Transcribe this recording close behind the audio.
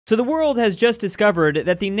So the world has just discovered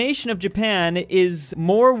that the nation of Japan is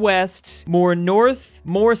more west, more north,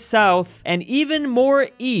 more south, and even more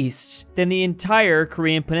east than the entire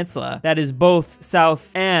Korean peninsula. That is both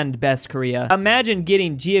South and best Korea. Imagine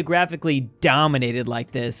getting geographically dominated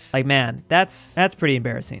like this. Like, man, that's pretty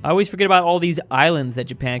embarrassing. I always forget about all these islands that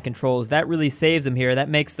Japan controls. That really saves them here. That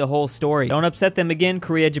makes the whole story. Don't upset them again,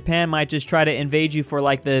 Korea. Japan might just try to invade you for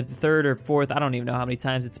like the third or fourth, I don't even know how many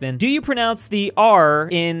times it's been. Do you pronounce the R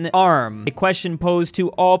in arm? A question posed to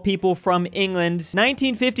all people from England,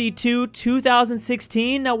 1950 to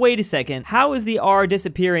 2016. Now wait a second, how is the R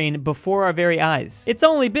disappearing before our very eyes? It's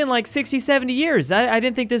only been like 60, 70 years. I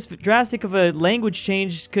didn't think this drastic of a language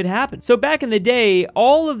change could happen. So back in the day,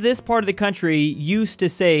 all of this part of the country used to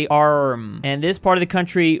say arm, and this part of the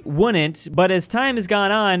country wouldn't, but as time has gone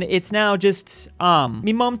on, it's now just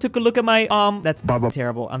Me mom took a look at my that's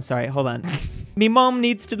terrible. I'm sorry, hold on. Me mom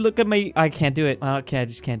needs to look at my, I can't do it. Okay, I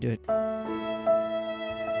just can't do it.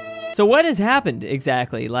 So what has happened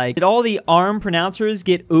exactly? Like, did all the ARM pronouncers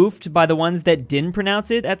get oofed by the ones that didn't pronounce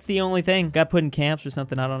it? That's the only thing. Got put in camps or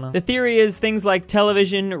something, I don't know. The theory is things like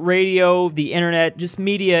television, radio, the internet, just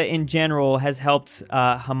media in general has helped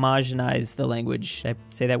homogenize the language. Did I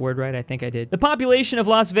say that word right? I think I did. The population of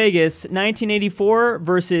Las Vegas, 1984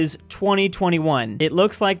 versus 2021. It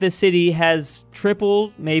looks like the city has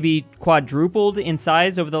tripled, maybe quadrupled in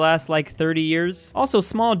size over the last like 30 years. Also,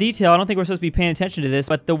 small detail, I don't think we're supposed to be paying attention to this,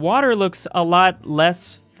 but the water looks a lot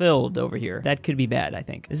less filled over here. That could be bad, I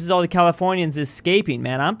think. This is all the Californians escaping,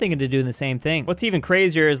 man. I'm thinking of doing the same thing. What's even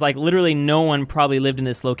crazier is like literally no one probably lived in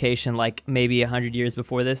this location like maybe 100 years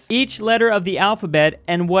before this. Each letter of the alphabet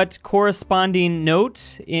and what corresponding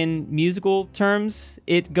note in musical terms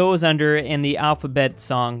it goes under in the alphabet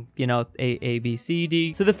song, you know, A, B, C,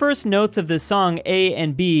 D. So the first notes of the song A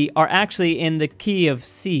and B are actually in the key of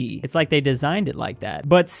C. It's like they designed it like that.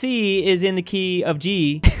 But C is in the key of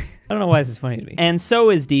G. I don't know why this is funny to me. And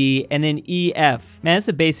so is D, and then E, F. Man, it's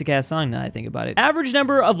a basic ass song now that I think about it. Average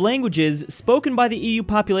number of languages spoken by the EU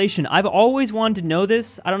population. I've always wanted to know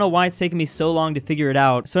this. I don't know why it's taken me so long to figure it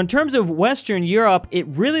out. So in terms of Western Europe, it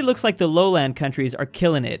really looks like the lowland countries are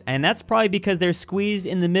killing it. And that's probably because they're squeezed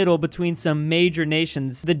in the middle between some major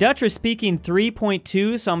nations. The Dutch are speaking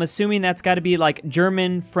 3.2, so I'm assuming that's gotta be like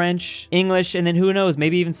German, French, English, and then who knows,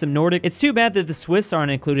 maybe even some Nordic. It's too bad that the Swiss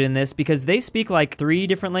aren't included in this because they speak like 3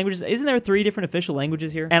 different languages. Isn't there 3 different official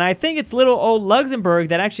languages here? And I think it's little old Luxembourg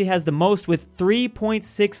that actually has the most with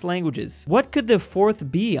 3.6 languages. What could the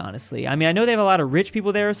 4th be, honestly? I mean, I know they have a lot of rich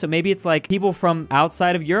people there, so maybe it's like people from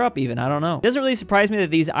outside of Europe even, I don't know. It doesn't really surprise me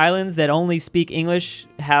that these islands that only speak English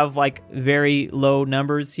have like very low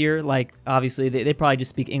numbers here. Like, obviously, they probably just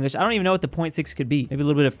speak English. I don't even know what the 0.6 could be. Maybe a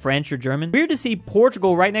little bit of French or German. Weird to see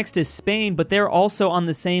Portugal right next to Spain, but they're also on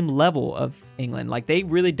the same level of England. Like, they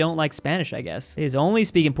really don't like Spanish, I guess. They is only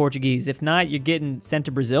speaking Portuguese. If not, you're getting sent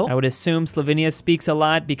to Brazil. I would assume Slovenia speaks a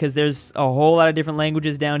lot because there's a whole lot of different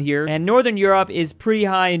languages down here. And Northern Europe is pretty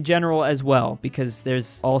high in general as well because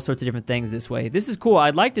there's all sorts of different things this way. This is cool.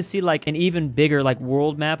 I'd like to see like an even bigger like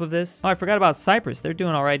world map of this. Oh, I forgot about Cyprus. They're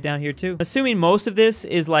doing all right down here too. Assuming most of this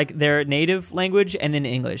is like their native language and then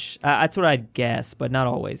English. That's what I'd guess, but not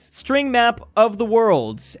always. String map of the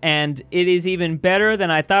world. And it is even better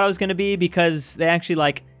than I thought it was going to be because they actually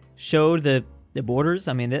like showed the borders.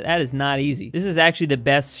 I mean, that is not easy. This is actually the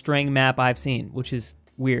best string map I've seen, which is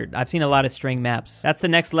weird. I've seen a lot of string maps. That's the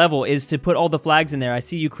next level, is to put all the flags in there. I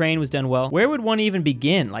see Ukraine was done well. Where would one even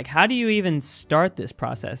begin? Like, how do you even start this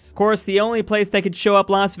process? Of course, the only place that could show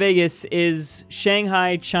up Las Vegas is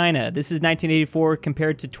Shanghai, China. This is 1984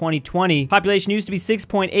 compared to 2020. Population used to be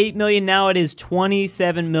 6.8 million. Now it is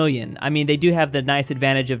 27 million. I mean, they do have the nice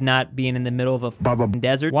advantage of not being in the middle of a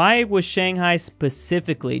desert. Why was Shanghai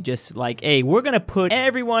specifically just like, hey, we're gonna put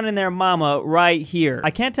everyone and their mama right here?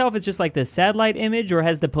 I can't tell if it's just like the satellite image or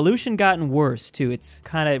has the pollution gotten worse too? It's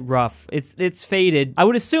kind of rough. It's faded. I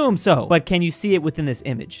would assume so, but can you see it within this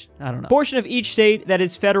image? I don't know. Portion of each state that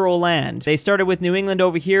is federal land. They started with New England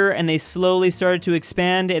over here and they slowly started to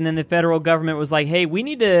expand, and then the federal government was like, hey, we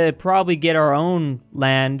need to probably get our own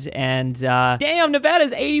land, and damn,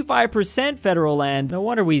 Nevada's 85% federal land. No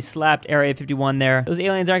wonder we slapped Area 51 there. Those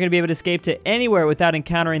aliens aren't gonna be able to escape to anywhere without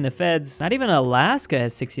encountering the feds. Not even Alaska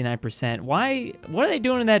has 69%. Why? What are they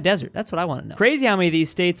doing in that desert? That's what I want to know. Crazy how many of these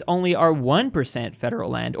states only are 1% federal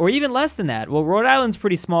land, or even less than that. Well, Rhode Island's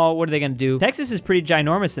pretty small. What are they gonna do? Texas is pretty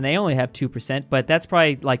ginormous, and they only have 2%, but that's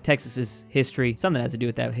probably like Texas's history. Something has to do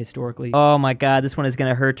with that historically. Oh my God, this one is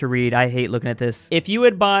gonna hurt to read. I hate looking at this. If you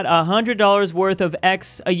had bought $100 worth of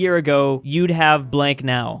X a year ago, you'd have blank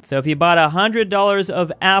now. So if you bought $100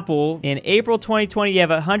 of Apple in April 2020, you have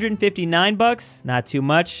 159 bucks. Not too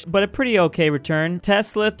much, but a pretty okay return.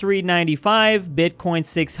 Tesla 395, Bitcoin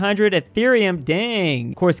 600, Ethereum, dang.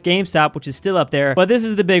 Of course, GameStop, which is still up there, but this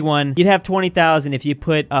is the big one. You'd have 20,000 if you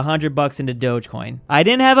put 100 bucks into Dogecoin. I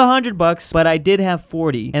didn't have 100 bucks, but I did have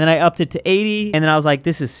 40, and then I upped it to 80, and then I was like,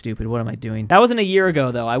 this is stupid. What am I doing? That wasn't a year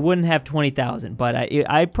ago, though. I wouldn't have 20,000, but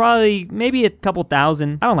I probably, maybe a couple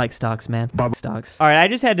thousand. I don't like stocks, man. Stocks. All right, I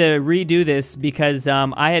just had to redo this because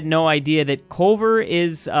I had no idea that ClBlr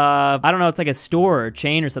is, I don't know, it's like a store or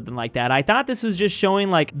chain or something like that. I thought this was just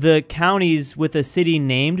showing like the counties with a city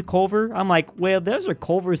named ClBlr. I'm like, well, there's a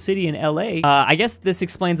ClBlr city in LA. I guess this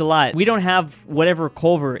explains a lot. We don't have whatever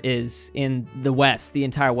ClBlr is in the West, the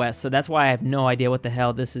entire West, so that's why I have no idea what the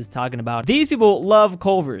hell this is talking about. These people love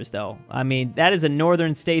ClBlrs, though. I mean, that is a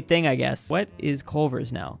northern state thing, I guess. What is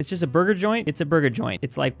ClBlrs now? It's just a burger joint? It's a burger joint.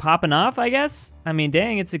 It's like popping off, I guess? I mean,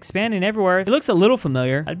 dang, it's expanding everywhere. It looks a little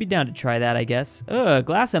familiar. I'd be down to try that, I guess. Ugh,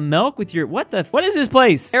 glass of milk with your, what is this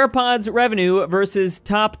place? AirPods revenue versus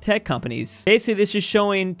top tech companies. Basically, this is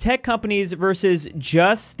showing tech companies versus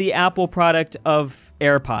just the Apple product of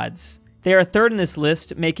AirPods. They are third in this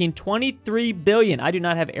list, making $23 billion. I do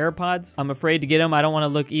not have AirPods. I'm afraid to get them. I don't want to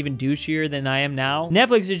look even douchier than I am now.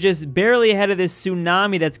 Netflix is just barely ahead of this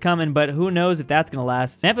tsunami that's coming, but who knows if that's gonna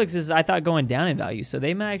last. Netflix is, I thought, going down in value, so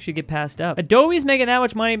they might actually get passed up. Adobe's making that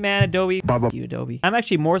much money, man. Adobe. Thank you, Adobe. I'm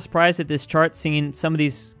actually more surprised at this chart seeing some of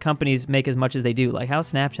these companies make as much as they do. Like,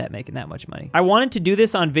 how's Snapchat making that much money? I wanted to do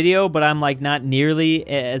this on video, but I'm like not nearly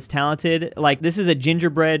as talented. Like, this is a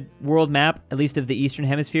gingerbread world map, at least of the Eastern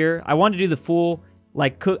Hemisphere. I wanted to do the full,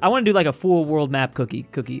 like, I want to do like a full world map cookie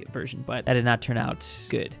version, but that did not turn out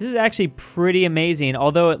good. This is actually pretty amazing,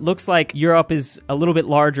 although it looks like Europe is a little bit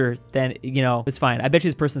larger than, you know, it's fine. I bet you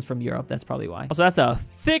this person's from Europe, that's probably why. Also, that's a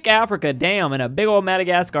thick Africa, damn, and a big old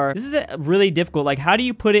Madagascar. This is really difficult. Like, how do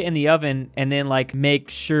you put it in the oven and then like make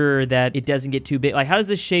sure that it doesn't get too big? Like, how does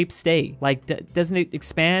the shape stay? Like, doesn't it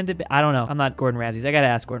expand a bit? I don't know. I'm not Gordon Ramsay. I gotta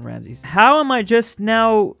ask Gordon Ramsay. How am I just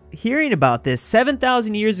now hearing about this?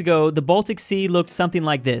 7,000 years ago, the Baltic Sea looked something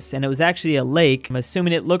like this, and it was actually a lake. I'm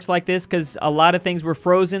assuming it looks like this because a lot of things were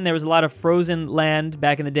frozen. There was a lot of frozen land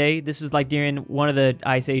back in the day. This was like during one of the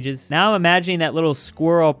ice ages. Now I'm imagining that little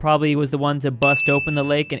squirrel probably was the one to bust open the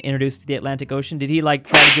lake and introduce to the Atlantic Ocean. Did he like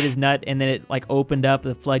try to get his nut and then it like opened up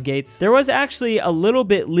the floodgates? There was actually a little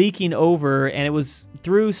bit leaking over, and it was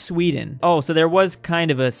through Sweden. Oh, so there was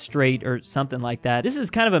kind of a strait or something like that. This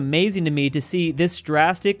is kind of amazing to me to see this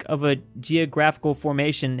drastic of a geographical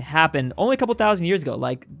formation happen only a couple thousand years ago.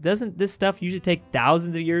 Like, doesn't this stuff usually take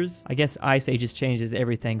thousands of years? I guess ice ages changes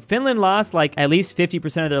everything. Finland lost like at least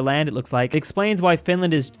 50% of their land, it looks like. It explains why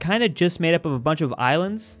Finland is kind of just made up of a bunch of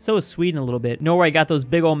islands. So is Sweden a little bit. Norway got those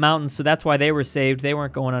big old mountains, so that's why they were saved. They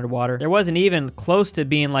weren't going underwater. There wasn't even close to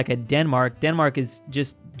being like a Denmark. Denmark is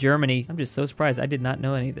just Germany. I'm just so surprised. I did not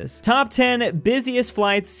know any of this. Top 10 busiest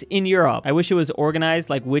flights in Europe. I wish it was organized,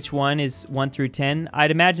 like which one is 1 through 10. I'd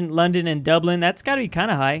imagine London and Dublin. That's got to be kind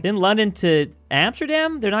of high. Then London to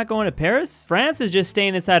Amsterdam? They're not going to Paris? France is just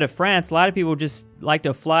staying inside of France. A lot of people just like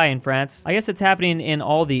to fly in France. I guess it's happening in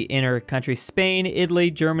all the inner countries. Spain, Italy,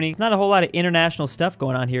 Germany. There's not a whole lot of international stuff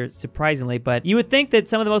going on here, surprisingly, but you would think that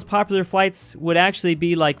some of the most popular flights would actually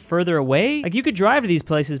be like further away. Like, you could drive to these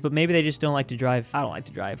places, but maybe they just don't like to drive. I don't like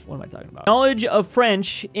to drive. What am I talking about? Knowledge of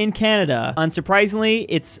French in Canada. Unsurprisingly,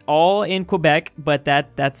 it's all in Quebec, but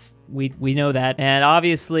that's we know that. And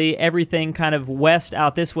obviously, everything kind of west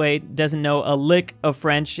out this way doesn't know a lick of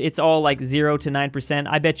French. It's all like 0 to 9%.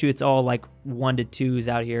 I bet you it's all like 1 to 2s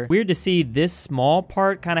out here. Weird to see this small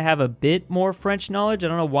part kind of have a bit more French knowledge. I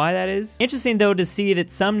don't know why that is. Interesting though to see that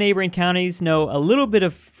some neighboring counties know a little bit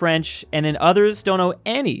of French and then others don't know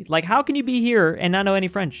any. Like, how can you be here and not know any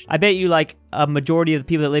French? I bet you like a majority of the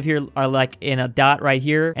people that live here are like in a dot right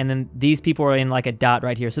here, and then these people are in like a dot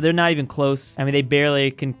right here. So they're not even close. I mean, they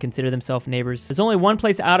barely can consider themselves neighbors. There's only one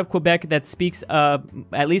place out of Quebec that speaks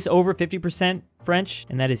at least over 50% French,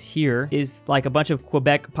 and that is here. Is like a bunch of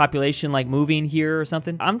Quebec population like moving here or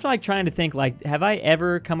something? I'm like trying to think, like, have I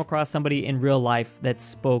ever come across somebody in real life that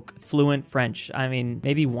spoke fluent French? I mean,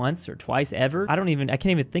 maybe once or twice ever? I can't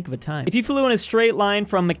even think of a time. If you flew in a straight line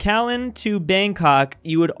from McAllen to Bangkok,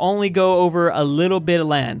 you would only go over a little bit of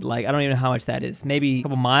land. Like, I don't even know how much that is. Maybe a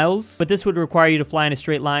couple miles, but this would require you to fly in a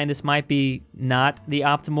straight line. This might be not the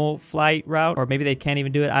optimal flight route, or maybe they can't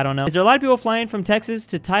even do it. I don't know. Is there a lot of people flying from Texas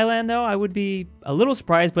to Thailand though? I would be a little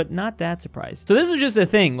surprised, but not that surprised. So this was just a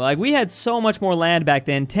thing. Like, we had so much more land back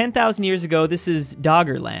then. 10,000 years ago, this is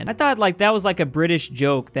Doggerland. I thought like that was like a British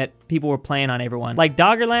joke that people were playing on everyone. Like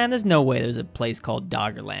Doggerland, there's no way there's a place called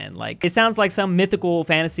Doggerland. Like, it sounds like some mythical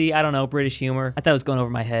fantasy. I don't know, British humor. I thought it was going over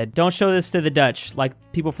my head. Don't show this to the Dutch.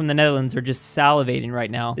 Like, people from the Netherlands are just salivating right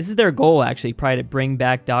now. This is their goal, actually, probably to bring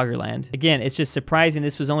back Doggerland. Again, it's just surprising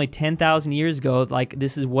this was only 10,000 years ago. Like,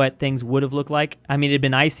 this is what things would have looked like. I mean, it had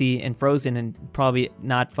been icy and frozen and probably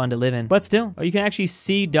not fun to live in. But still, you can actually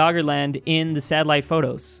see Doggerland in the satellite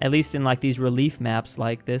photos, at least in like these relief maps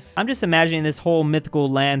like this. I'm just imagining this whole mythical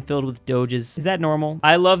land filled with doges. Is that normal?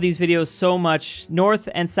 I love these videos so much. North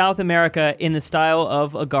and South America in the style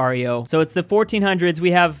of Agario. So it's the 1400s.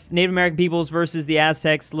 We have Native American peoples versus the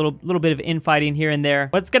Aztecs. Little bit of infighting here and there.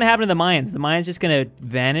 What's gonna happen to the Mayans? The Mayans just gonna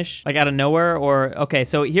vanish like out of nowhere? Or okay,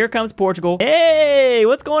 so here comes Portugal. Hey,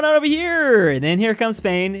 what's going on over here? And then here comes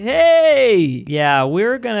Spain. Hey, yeah,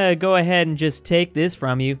 we're gonna go ahead and just take this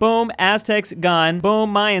from you. Boom, Aztecs gone.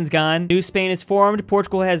 Boom, Mayans gone. New Spain is formed.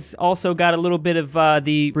 Portugal has also got a little bit of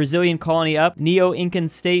the Brazilian colony up. Neo-Incan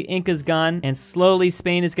state, Inca's gone. And slowly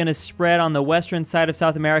Spain is gonna spread on the western side of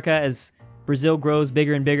South America as Brazil grows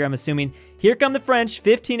bigger and bigger, I'm assuming. Here come the French,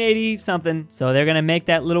 1580 something. So they're gonna make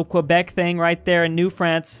that little Quebec thing right there in New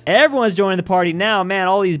France. Everyone's joining the party now, man,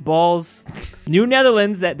 all these balls. New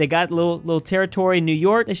Netherlands, that they got little territory in New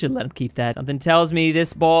York. They should let them keep that. Something tells me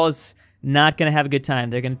this ball is not gonna have a good time.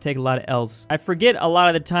 They're gonna take a lot of L's. I forget a lot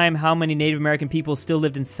of the time how many Native American people still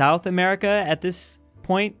lived in South America at this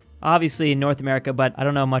point. Obviously in North America, but I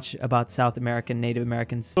don't know much about South American Native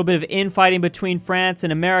Americans. A little bit of infighting between France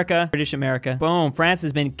and America. British America. Boom, France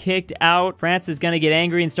has been kicked out. France is gonna get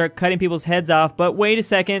angry and start cutting people's heads off, but wait a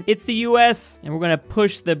second, it's the US, and we're gonna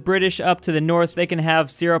push the British up to the north. They can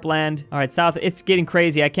have syrup land. All right, South, it's getting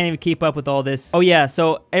crazy. I can't even keep up with all this. Oh yeah,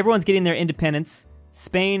 so everyone's getting their independence.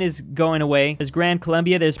 Spain is going away. There's Gran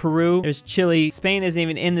Colombia, there's Peru, there's Chile. Spain isn't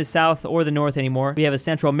even in the south or the north anymore. We have a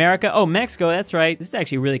Central America. Oh, Mexico, that's right. This is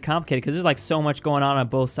actually really complicated because there's like so much going on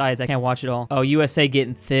both sides. I can't watch it all. Oh, USA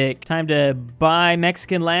getting thick. Time to buy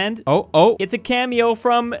Mexican land. Oh, it's a cameo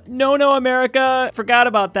from No America. Forgot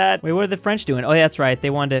about that. Wait, what are the French doing? Oh, that's right. They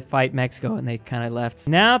wanted to fight Mexico and they kind of left.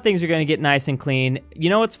 Now things are going to get nice and clean. You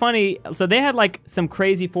know what's funny? So they had like some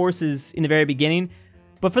crazy forces in the very beginning.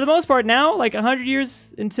 But for the most part now, like 100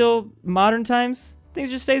 years until modern times,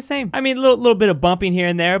 things just stay the same. I mean, a little bit of bumping here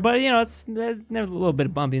and there, but you know, it's never a little bit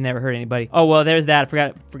of bumping never hurt anybody. Oh, well, there's that.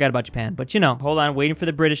 Forgot about Japan. But you know, hold on, waiting for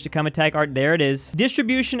the British to come attack art. There it is.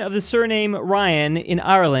 Distribution of the surname Ryan in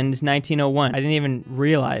Ireland, 1901. I didn't even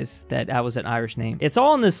realize that was an Irish name. It's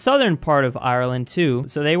all in the southern part of Ireland too,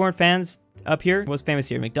 so they weren't fans up here. What's famous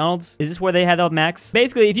here? McDonald's? Is this where they had the Macs?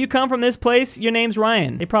 Basically, if you come from this place, your name's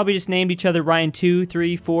Ryan. They probably just named each other Ryan 2,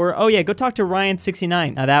 3, 4. Oh yeah, go talk to Ryan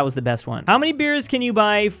 69. Now that was the best one. How many beers can you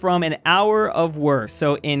buy from an hour of work?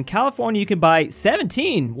 So in California, you can buy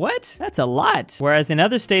 17. What? That's a lot. Whereas in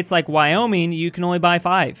other states like Wyoming, you can only buy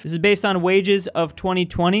 5. This is based on wages of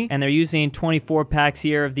 2020, and they're using 24 packs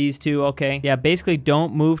here of these two. Okay. Yeah, basically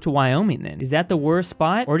don't move to Wyoming then. Is that the worst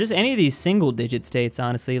spot? Or just any of these single digit states,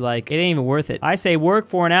 honestly, like it ain't even worth it. I say work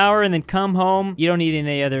for an hour and then come home. You don't need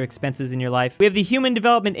any other expenses in your life. We have the Human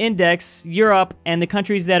Development Index, Europe, and the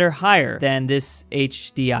countries that are higher than this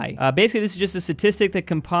HDI. Basically, this is just a statistic that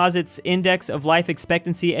composites index of life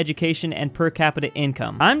expectancy, education, and per capita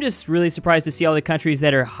income. I'm just really surprised to see all the countries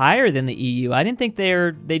that are higher than the EU. I didn't think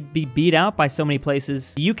they'd be beat out by so many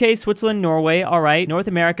places. UK, Switzerland, Norway, all right. North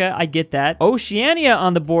America, I get that. Oceania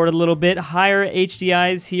on the board a little bit. Higher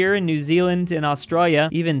HDIs here in New Zealand and Australia.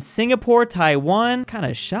 Even Singapore, Taiwan, kind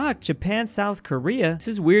of shocked. Japan, South Korea. This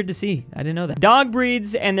is weird to see. I didn't know that. Dog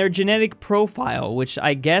breeds and their genetic profile, which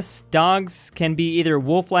I guess dogs can be either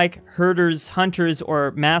wolf-like, herders, hunters,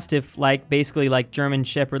 or mastiff-like, basically like German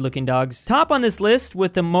Shepherd-looking dogs. Top on this list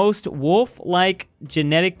with the most wolf-like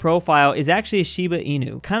genetic profile is actually a Shiba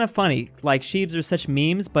Inu. Kind of funny, like Shibs are such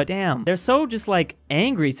memes, but damn, they're so just like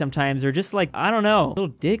angry sometimes, or just like, I don't know, little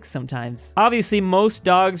dicks sometimes. Obviously, most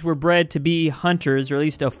dogs were bred to be hunters, or at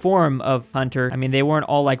least a form of hunter. I mean, they weren't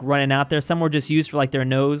all like running out there. Some were just used for like their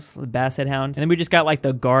nose, the Basset Hound. And then we just got like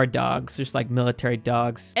the guard dogs, just like military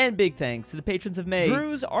dogs. And big thanks to the patrons of May.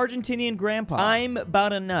 Drew's Argentinian Grandpa. I'm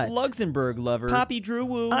About a Nut. LuxembourgLover. Poppy Drew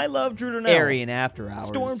Woo. I Love Drew Durnil.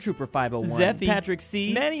 AryanAfterHours. Stormtrooper 501. Zeffi. Patrick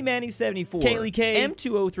C. Manny 74. Kaylee K.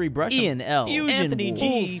 M203 BrushEm. Ian L. FusionWolf. Anthony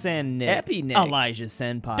G. EpiNick. EpiNick. Elijah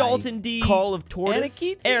Senpai. Dalton D. Call of Tortoise.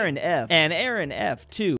 Anikyte. Aaron F. And Aaron F. 2.